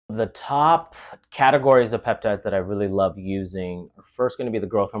The top categories of peptides that I really love using are first going to be the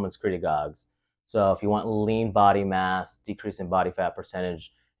growth hormone secretagogues. So if you want lean body mass, decrease in body fat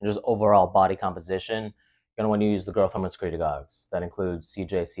percentage, and just overall body composition, you're going to want to use the growth hormone secretagogues. That includes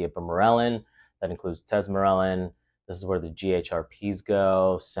CJ-ceapamorelin, that includes tesmorelin. This is where the GHRPs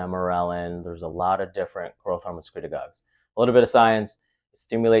go, sermorelin. There's a lot of different growth hormone secretagogues. A little bit of science: it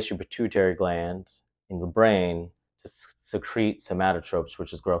stimulates your pituitary gland in the brain to secrete somatotropes,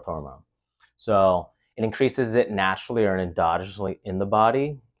 which is growth hormone. So it increases it naturally or endogenously in the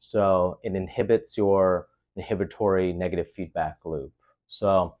body. So it inhibits your inhibitory negative feedback loop.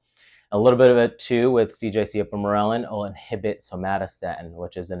 So a little bit of it too with CJ-ceapamorelin will inhibit somatostatin,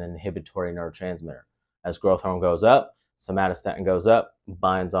 which is an inhibitory neurotransmitter. As growth hormone goes up, somatostatin goes up,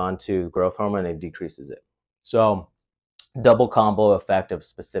 binds onto growth hormone, and decreases it. So double combo effect of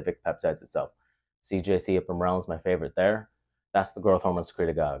specific peptides itself. CJ-ceapamorelin is my favorite there. That's the growth hormone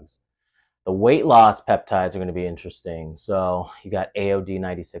secretagogues. The weight loss peptides are going to be interesting. So you got AOD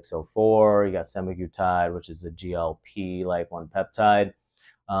 9604, you got semaglutide, which is a GLP-like 1 peptide.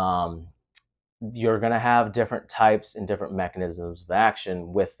 You're going to have different types and different mechanisms of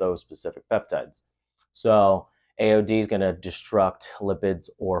action with those specific peptides. So AOD is going to destruct lipids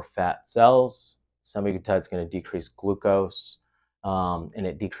or fat cells. Semaglutide is going to decrease glucose, and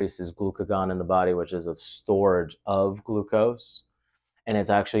it decreases glucagon in the body, which is a storage of glucose. And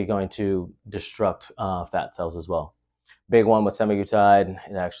it's actually going to destruct fat cells as well. Big one with semaglutide,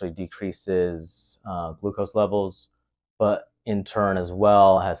 it actually decreases glucose levels, but in turn as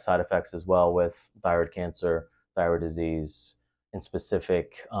well has side effects as well with thyroid cancer, thyroid disease, and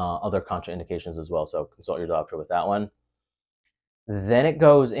specific other contraindications as well. So consult your doctor with that one. Then it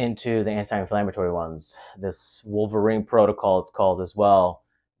goes into the anti-inflammatory ones. This Wolverine protocol, it's called as well,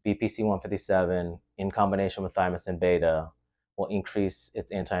 BPC 157 in combination with thymosin beta will increase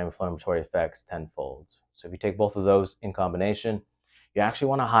its anti-inflammatory effects tenfold. So if you take both of those in combination, you actually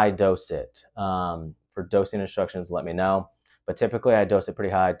want to high dose it. For dosing instructions, let me know. But typically I dose it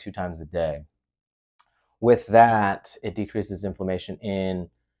pretty high 2 times a day. With that, it decreases inflammation in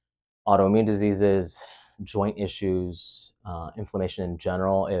autoimmune diseases, joint issues, inflammation in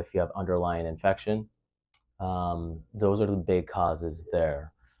general if you have underlying infection. Those are the big causes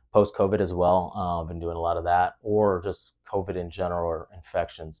there. Post-COVID as well, I've been doing a lot of that, or just COVID in general or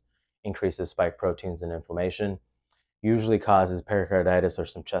infections. Increases spike proteins and inflammation. Usually causes pericarditis or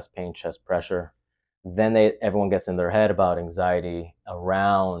some chest pain, chest pressure. Then everyone gets in their head about anxiety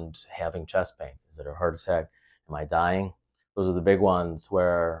around having chest pain. Is it a heart attack? Am I dying? Those are the big ones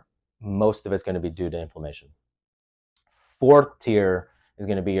where most of it's going to be due to inflammation. Fourth tier is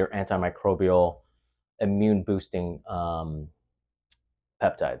going to be your antimicrobial immune boosting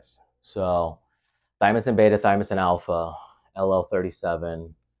peptides. So thymosin beta, thymosin alpha,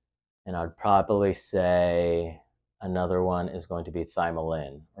 LL37, and I'd probably say another one is going to be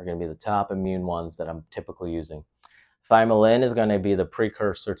thymolin. Are going to be the top immune ones that I'm typically using. Thymolin is going to be the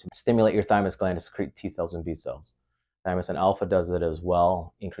precursor to stimulate your thymus gland to secrete T cells and B cells. Thymosin alpha does it as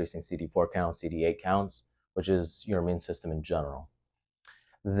well, increasing CD4 counts, CD8 counts, which is your immune system in general.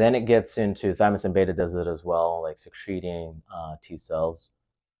 Then it gets into thymosin beta does it as well, like secreting T cells.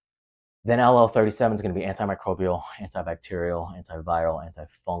 Then LL37 is going to be antimicrobial, antibacterial, antiviral,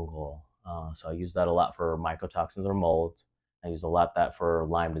 antifungal. So I use that a lot for mycotoxins or mold. I use a lot that for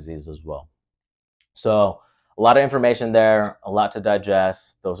Lyme disease as well. So a lot of information there, a lot to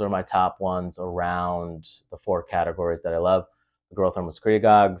digest. Those are my top ones around the 4 categories that I love. The growth hormone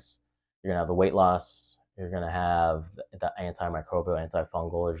secretagogues, you're going to have the weight loss, you're going to have the antimicrobial,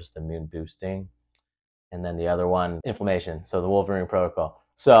 antifungal, or just immune boosting. And then the other one, inflammation. So the Wolverine protocol.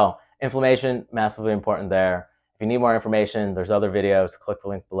 So inflammation, massively important there. If you need more information, there's other videos. Click the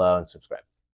link below and subscribe.